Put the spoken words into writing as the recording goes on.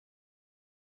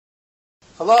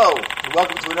Hello, and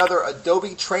welcome to another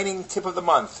Adobe Training Tip of the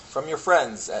Month from your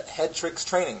friends at headTrix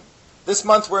Training. This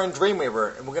month we're in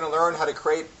Dreamweaver, and we're going to learn how to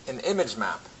create an image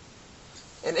map.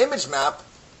 An image map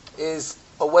is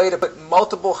a way to put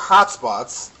multiple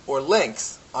hotspots or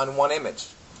links on one image.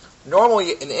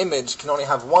 Normally an image can only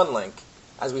have one link.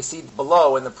 As we see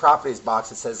below in the properties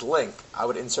box it says link. I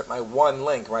would insert my one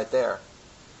link right there.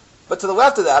 But to the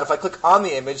left of that, if I click on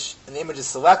the image and the image is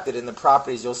selected in the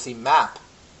properties, you'll see map.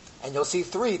 And you'll see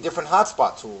three different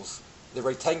hotspot tools: the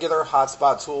rectangular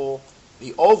hotspot tool,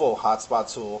 the oval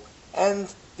hotspot tool,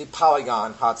 and the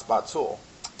polygon hotspot tool.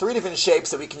 Three different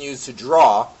shapes that we can use to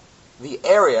draw the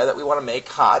area that we want to make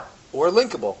hot or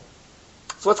linkable.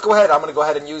 So let's go ahead. I'm going to go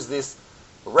ahead and use this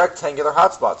rectangular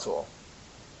hotspot tool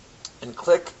and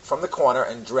click from the corner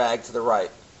and drag to the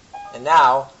right. And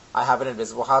now I have an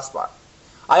invisible hotspot.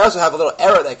 I also have a little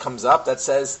error that comes up that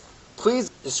says,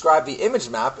 please describe the image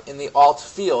map in the Alt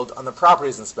field on the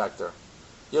Properties Inspector.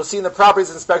 You'll see in the Properties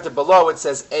Inspector below it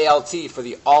says ALT for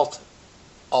the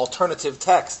alternative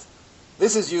text.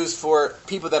 This is used for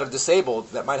people that are disabled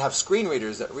that might have screen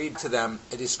readers that read to them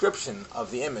a description of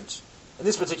the image. In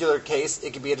this particular case,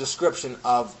 it could be a description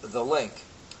of the link.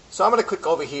 So I'm going to click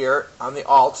over here on the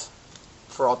Alt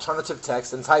for alternative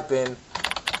text and type in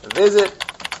Visit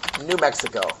New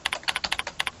Mexico.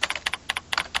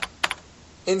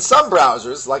 In some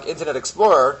browsers, like Internet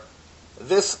Explorer,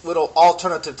 this little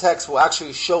alternative text will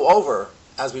actually show over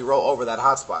as we roll over that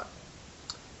hotspot.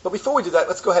 But before we do that,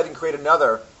 let's go ahead and create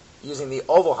another using the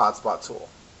oval hotspot tool.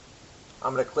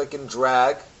 I'm going to click and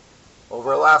drag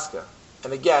over Alaska.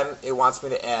 And again, it wants me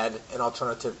to add an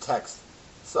alternative text.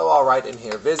 So I'll write in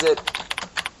here, Visit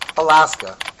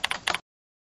Alaska.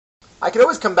 I can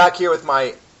always come back here with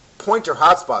my pointer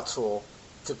hotspot tool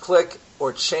to click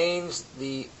or change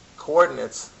the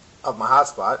coordinates of my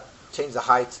hotspot, change the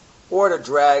height, or to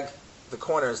drag the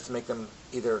corners to make them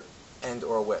either end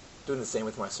or width. Doing the same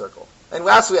with my circle. And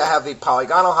lastly, I have the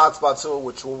polygonal hotspot tool,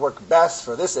 which will work best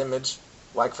for this image,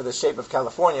 like for the shape of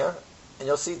California. And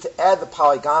you'll see to add the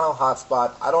polygonal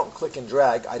hotspot, I don't click and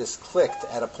drag, I just click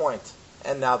to add a point.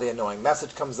 And now the annoying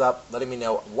message comes up letting me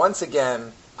know once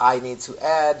again I need to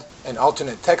add an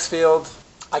alternate text field.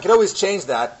 I could always change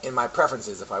that in my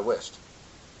preferences if I wished.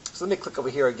 So let me click over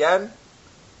here again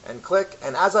and click,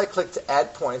 and as I click to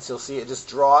add points, you'll see it just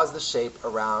draws the shape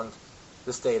around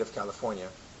the state of California,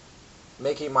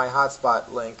 making my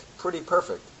hotspot link pretty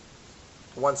perfect.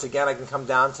 Once again, I can come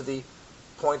down to the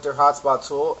pointer hotspot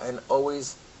tool and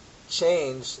always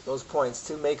change those points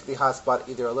to make the hotspot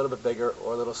either a little bit bigger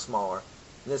or a little smaller.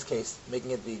 In this case,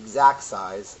 making it the exact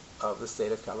size of the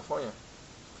state of California.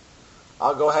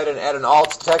 I'll go ahead and add an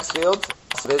alt text field,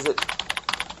 Visit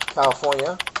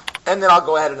California, and then I'll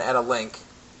go ahead and add a link.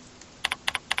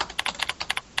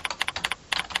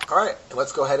 Alright,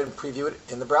 let's go ahead and preview it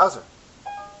in the browser.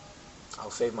 I'll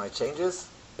save my changes.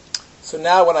 So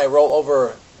now when I roll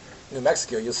over New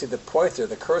Mexico, you'll see the pointer,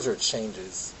 the cursor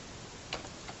changes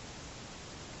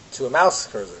to a mouse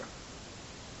cursor.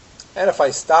 And if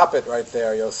I stop it right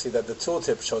there, you'll see that the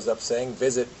tooltip shows up saying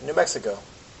Visit New Mexico.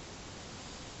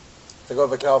 If I go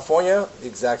over California, the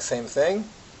exact same thing.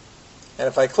 And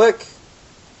if I click,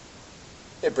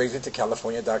 it brings me to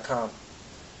California.com.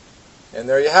 And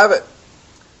there you have it.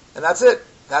 And that's it.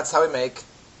 That's how we make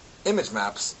image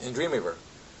maps in Dreamweaver.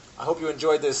 I hope you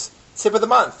enjoyed this tip of the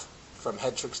month from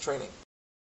headTrix Training.